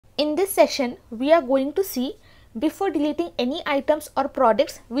this session, we are going to see before deleting any items or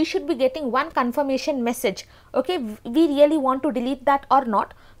products, we should be getting one confirmation message. Okay, we really want to delete that or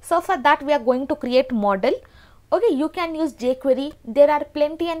not. So for that, we are going to create model. Okay, you can use jQuery. There are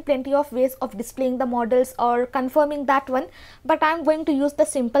plenty of ways of displaying the models or confirming that one, but I am going to use the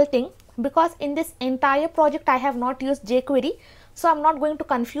simple thing because in this entire project I have not used jQuery. So I'm not going to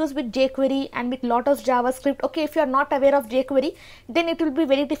confuse with jQuery and with lot of JavaScript. Okay, if you are not aware of jQuery, then it will be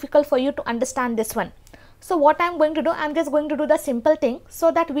very difficult for you to understand this one. So what I'm going to do, I'm just going to do the simple thing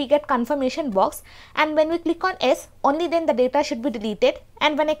so that we get confirmation box, and when we click on yes, only then the data should be deleted,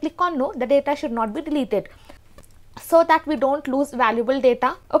 and when I click on no, the data should not be deleted, so that we don't lose valuable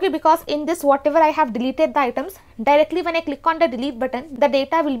data. Okay, because in this whatever I have deleted the items, directly when I click on the delete button, the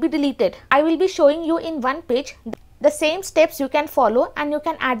data will be deleted. I will be showing you in one page the same steps you can follow, and you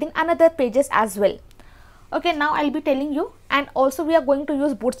can add in another pages as well. Okay, now I'll be telling you, and also we are going to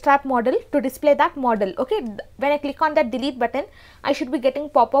use bootstrap model to display that model. Okay, when I click on that delete button, I should be getting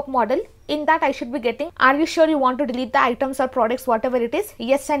pop-up model. In that I should be getting, are you sure you want to delete the items or products, whatever it is,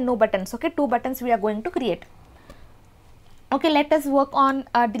 yes and no buttons. Okay, two buttons we are going to create. Okay, let us work on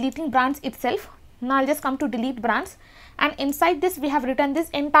deleting brands itself. Now I'll just come to delete brands, and inside this we have written this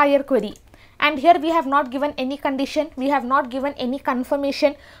entire query. And here we have not given any condition, we have not given any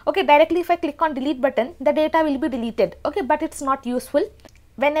confirmation. Okay, directly if I click on delete button, the data will be deleted. Okay, but it's not useful.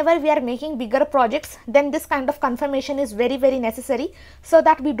 Whenever we are making bigger projects, then this kind of confirmation is very necessary so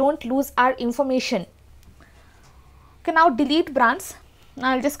that we don't lose our information. Okay, now delete brands.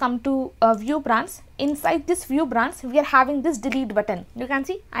 Now I'll just come to view brands. Inside this view brands, we are having this delete button. You can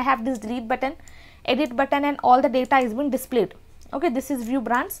see I have this delete button, edit button, and all the data is being displayed. Okay, this is view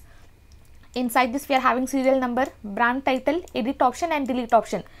brands. Inside this we are having serial number, brand title, edit option and delete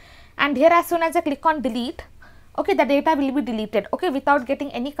option. And here as soon as I click on delete, okay, the data will be deleted. Okay, without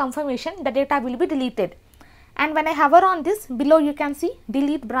getting any confirmation, the data will be deleted. And when I hover on this, below you can see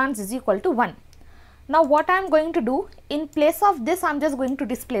delete brands is equal to 1. Now what I am going to do, in place of this, I am just going to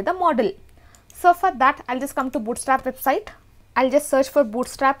display the model. So for that, I'll just come to Bootstrap website. I'll just search for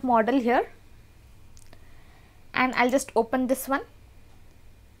Bootstrap model here, and I'll just open this one.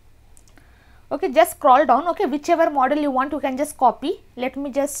 Okay, just scroll down. Okay, whichever model you want, you can just copy. Let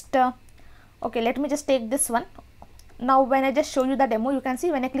me just take this one. Now when I just show you the demo, you can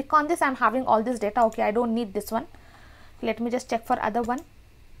see when I click on this, I'm having all this data. Okay, I don't need this one. Let me just check for other one.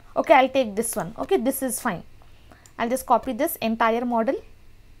 Okay, I'll take this one. Okay, this is fine. I'll just copy this entire model.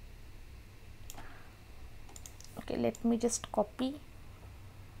 Okay, let me just copy.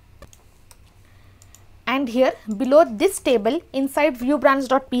 And here below this table, inside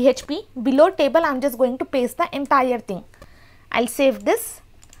viewbrands.php, below table I'm just going to paste the entire thing. I'll save this.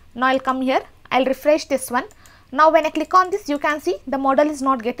 Now I'll come here, I'll refresh this one. Now when I click on this, you can see the model is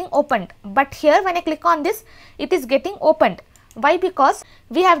not getting opened, but here when I click on this, it is getting opened. Why? Because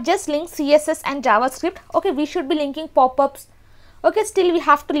we have just linked CSS and JavaScript. Okay, we should be linking pop-ups. Okay, still we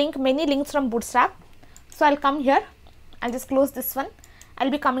have to link many links from Bootstrap. So I'll come here, I'll just close this one.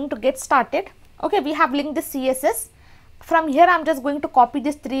 I'll be coming to get started. Okay, we have linked this CSS. From here, I'm just going to copy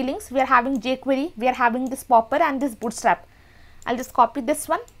these three links. We are having jQuery, we are having this popper and this Bootstrap. I'll just copy this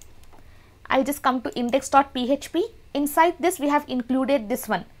one. I'll just come to index.php. Inside this, we have included this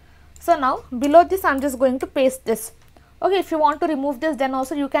one. So now below this, I'm just going to paste this. Okay, if you want to remove this, then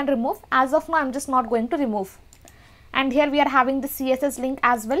also you can remove. As of now, I'm just not going to remove. And here we are having the CSS link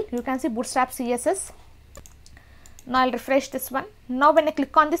as well. You can see Bootstrap CSS. Now I'll refresh this one. Now when I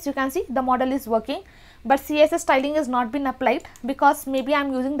click on this, you can see the model is working, but CSS styling has not been applied because maybe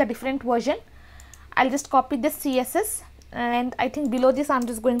I'm using the different version. I'll just copy this CSS, and I think below this I'm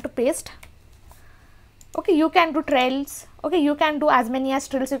just going to paste. Okay, you can do trails. Okay, you can do as many as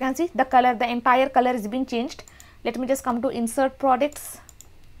trails. You can see the color, the entire color is being changed. Let me just come to insert products,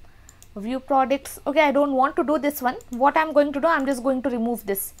 view products. Okay, I don't want to do this one. What I'm going to do, I'm just going to remove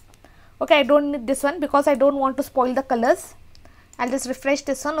this. Okay, I don't need this one because I don't want to spoil the colors. I'll just refresh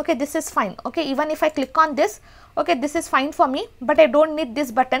this one. Okay, this is fine. Okay, even if I click on this, okay, this is fine for me, but I don't need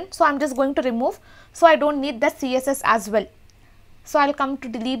this button, so I'm just going to remove. So I don't need the CSS as well. So I'll come to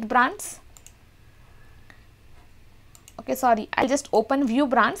delete brands. Okay, sorry, I'll just open view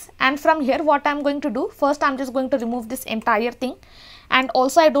brands, and from here what I'm going to do, first I'm just going to remove this entire thing, and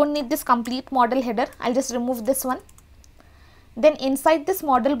also I don't need this complete model header. I'll just remove this one. Then inside this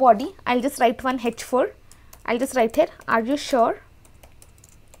model body, I'll just write one h4. I'll just write here, are you sure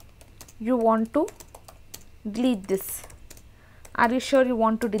you want to delete this? Are you sure you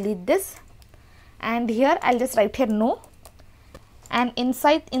want to delete this? And here I'll just write here no. And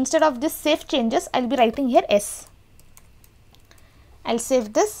inside, instead of this save changes, I'll be writing here S. I'll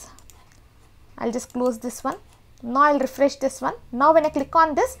save this. I'll just close this one. Now I'll refresh this one. Now when I click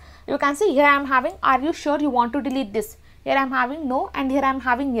on this, you can see here I am having, are you sure you want to delete this? Here I am having no, and here I am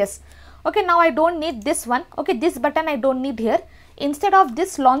having yes. Okay, now I don't need this one. Okay, this button I don't need here. Instead of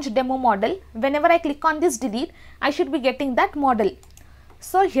this launch demo model, whenever I click on this delete, I should be getting that model.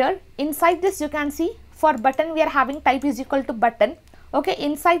 So here inside this you can see for button we are having type is equal to button. Okay,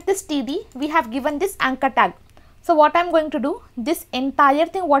 inside this TD we have given this anchor tag. So what I am going to do, this entire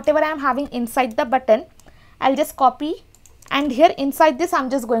thing whatever I am having inside the button, I'll just copy, and here inside this I'm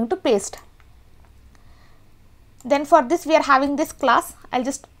just going to paste. Then for this we are having this class. I'll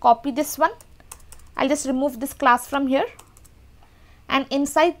just copy this one. I'll just remove this class from here, and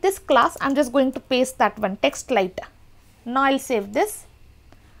inside this class I'm just going to paste that one, text light. Now I'll save this.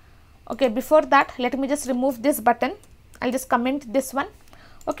 Okay, before that let me just remove this button. I'll just comment this one.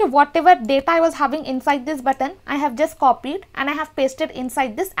 Okay, whatever data I was having inside this button, I have just copied and I have pasted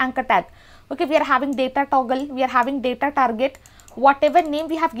inside this anchor tag. Okay, we are having data toggle, we are having data target. Whatever name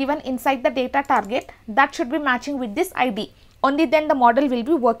we have given inside the data target, that should be matching with this ID. Only then the model will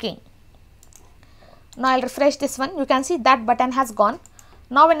be working. Now I'll refresh this one. You can see that button has gone.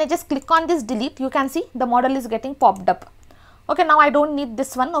 Now when I just click on this delete, you can see the model is getting popped up. Okay, now I don't need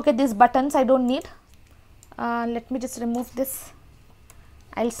this one. Okay, these buttons I don't need. Let me just remove this.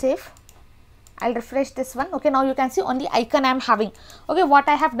 I'll save. I'll refresh this one. Okay, now you can see only icon I am having. Okay, what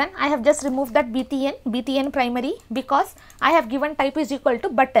I have done, I have just removed that btn primary, because I have given type is equal to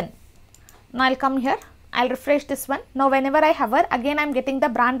button. Now I'll come here. I'll refresh this one. Now whenever I hover, again I am getting the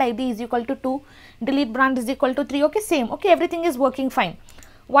brand ID is equal to 2, delete brand is equal to 3. Okay, same. Okay, everything is working fine.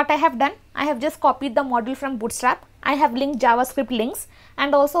 What I have done, I have just copied the model from Bootstrap. I have linked JavaScript links,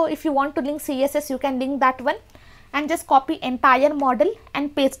 and also if you want to link CSS, you can link that one, and just copy entire model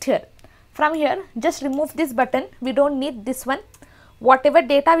and paste here. From here, just remove this button. We don't need this one. Whatever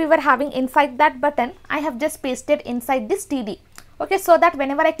data we were having inside that button, I have just pasted inside this TD. Okay, so that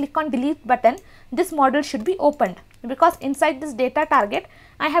whenever I click on delete button, this model should be opened, because inside this data target,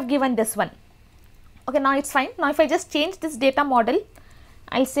 I have given this one. Okay, now it's fine. Now if I just change this data model,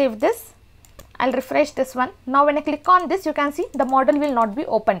 I'll save this. I'll refresh this one. Now when I click on this, you can see the model will not be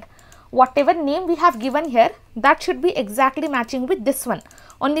opened. Whatever name we have given here, that should be exactly matching with this one.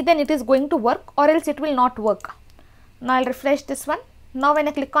 Only then it is going to work, or else it will not work. Now I'll refresh this one. Now when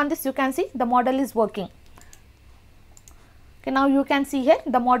I click on this, you can see the model is working. Okay, now you can see here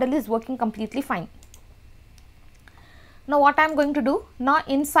the model is working completely fine. Now what I am going to do, now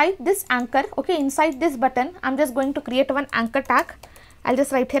inside this anchor, okay, inside this button, I am just going to create one anchor tag. I'll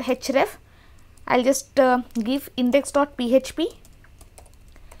just write here href. I'll just give index.php,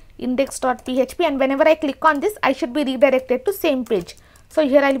 and whenever I click on this, I should be redirected to same page. So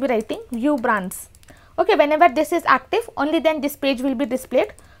here I'll be writing view brands. Okay, whenever this is active, only then this page will be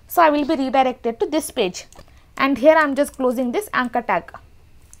displayed. So I will be redirected to this page. And here I am just closing this anchor tag.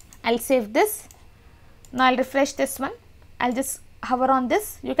 I'll save this. Now I'll refresh this one. I'll just hover on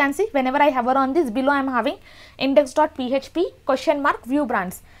this. You can see whenever I hover on this, below I am having index.php ? View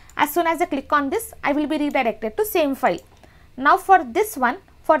brands. As soon as I click on this, I will be redirected to same file. Now for this one,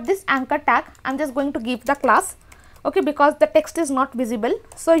 for this anchor tag, I am just going to give the class. Okay, because the text is not visible.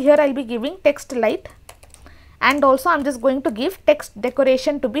 So here I'll be giving text light, and also I'm just going to give text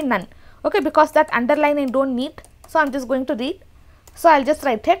decoration to be none. Okay, because that underline I don't need. So I'm just going to read. So I'll just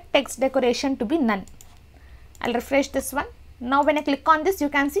write here text decoration to be none. I'll refresh this one. Now when I click on this, you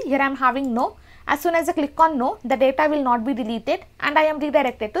can see here I'm having no. As soon as I click on no, the data will not be deleted, and I am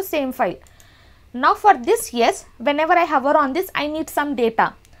redirected to same file. Now for this yes, whenever I hover on this, I need some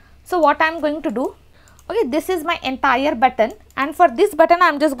data. So what I am going to do, okay, this is my entire button, and for this button I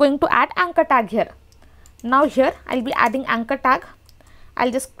am just going to add anchor tag here. Now here I'll be adding anchor tag.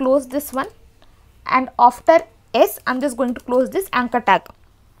 I'll just close this one, and after S I'm just going to close this anchor tag.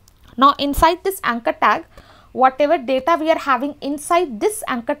 Now inside this anchor tag, whatever data we are having inside this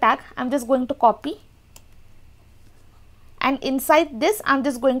anchor tag, I'm just going to copy, and inside this I'm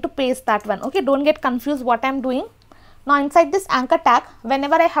just going to paste that one. Okay, don't get confused what I'm doing. Now inside this anchor tag,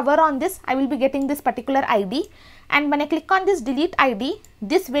 whenever I hover on this, I will be getting this particular ID, and when I click on this delete ID,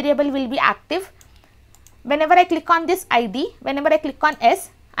 this variable will be active. Whenever I click on this ID, whenever I click on S,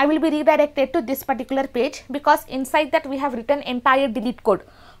 I will be redirected to this particular page, because inside that we have written entire delete code.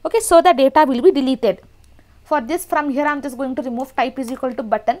 Okay, so the data will be deleted. For this, from here I am just going to remove type is equal to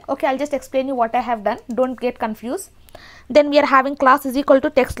button. Okay, I'll just explain you what I have done. Don't get confused. Then we are having class is equal to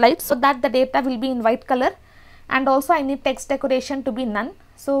text light, so that the data will be in white color, and also I need text decoration to be none.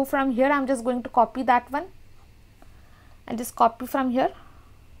 So from here I am just going to copy that one. I'll just copy from here,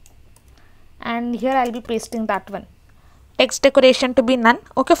 and here I'll be pasting that one. text decoration to be none.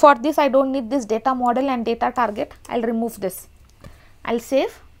 Okay, for this I don't need this data model and data target. I'll remove this. I'll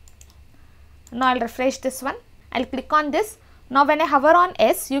save. Now I'll refresh this one. I'll click on this. Now when I hover on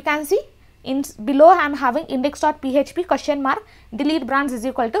S, you can see in below I am having index.php question mark delete brands is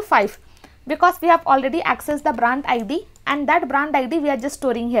equal to 5, because we have already accessed the brand ID and that brand ID we are just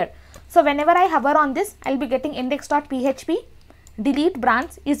storing here. So whenever I hover on this, I'll be getting index.php delete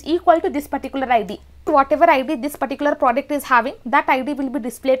brands is equal to this particular ID. Whatever ID this particular product is having, that ID will be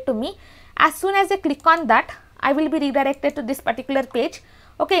displayed to me. As soon as I click on that, I will be redirected to this particular page.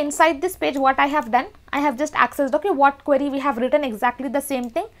 Okay, inside this page what I have done, I have just accessed, okay, what query we have written exactly the same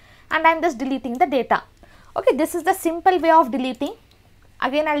thing, and I am just deleting the data. Okay, this is the simple way of deleting.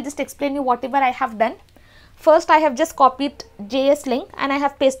 Again, I will just explain you whatever I have done. First, I have just copied JS link and I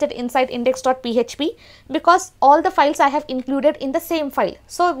have pasted inside index.php, because all the files I have included in the same file.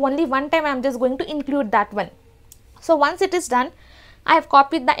 So only one time I am just going to include that one. So once it is done, I have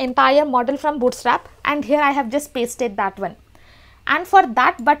copied the entire model from Bootstrap and here I have just pasted that one. And for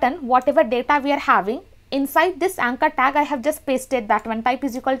that button, whatever data we are having, inside this anchor tag I have just pasted that one. Type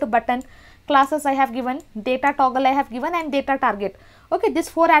is equal to button, classes I have given, data toggle I have given, and data target. Okay, these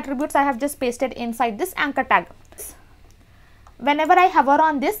 4 attributes I have just pasted inside this anchor tag. Whenever I hover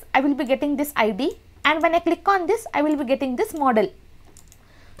on this, I will be getting this ID, and when I click on this, I will be getting this model.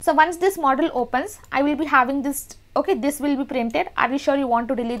 So once this model opens, I will be having this, okay, this will be printed. Are you sure you want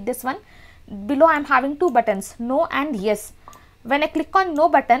to delete this one? Below I am having 2 buttons, no and yes. When I click on no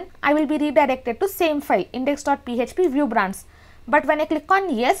button, I will be redirected to same file, index.php view brands. But when I click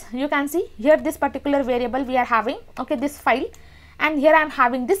on yes, you can see here this particular variable we are having, okay, this file, and here I am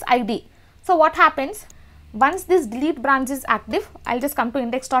having this ID. So what happens, once this delete branch is active, I'll just come to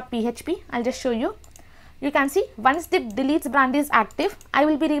index.php, I'll just show you. You can see once the deletes branch is active, I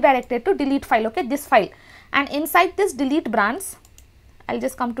will be redirected to delete file, okay, this file. And inside this delete branch, I'll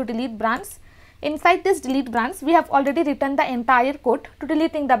just come to delete branch. Inside this delete branch, we have already written the entire code to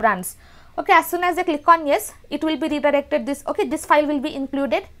deleting the branch. Okay, as soon as I click on yes, it will be redirected this, okay, this file will be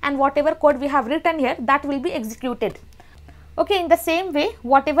included and whatever code we have written here, that will be executed. Okay, in the same way,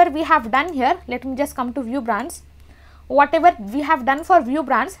 whatever we have done here, let me just come to view branch. Whatever we have done for view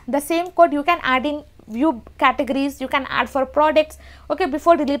branch, the same code you can add in view categories, you can add for products. Okay,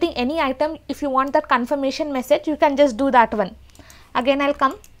 before deleting any item, if you want that confirmation message, you can just do that one. Again, I'll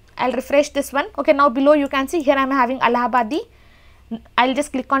come, I'll refresh this one. Okay, now below you can see here I am having Allahabadi. I'll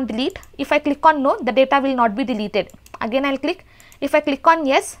just click on delete. If I click on no, the data will not be deleted. Again, I'll click. If I click on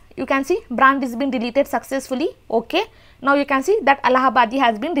yes, you can see brand is been deleted successfully. Okay, now you can see that Allahabadi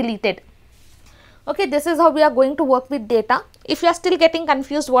has been deleted. Okay, this is how we are going to work with data. If you are still getting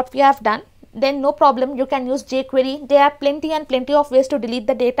confused what we have done, then no problem, you can use jQuery. There are plenty of ways to delete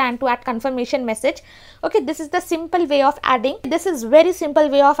the data and to add confirmation message. Okay, this is the simple way of adding. This is very simple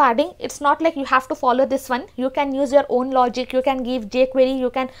way of adding. It's not like you have to follow this one. You can use your own logic. You can give jQuery, you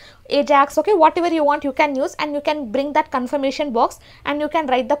can Ajax, okay, whatever you want you can use, and you can bring that confirmation box and you can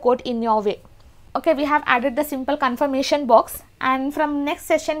write the code in your way. Okay, we have added the simple confirmation box, and from next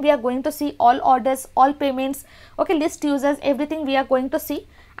session we are going to see all orders, all payments, okay, list users, everything we are going to see.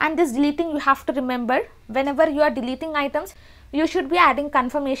 And this deleting, you have to remember, whenever you are deleting items, you should be adding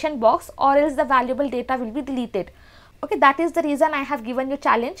confirmation box or else the valuable data will be deleted. Okay, that is the reason I have given you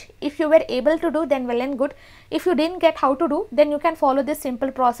challenge. If you were able to do, then well and good. If you didn't get how to do, then you can follow this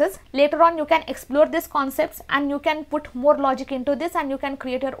simple process. Later on you can explore these concepts and you can put more logic into this and you can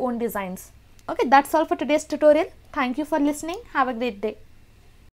create your own designs. Okay, that's all for today's tutorial. Thank you for listening. Have a great day.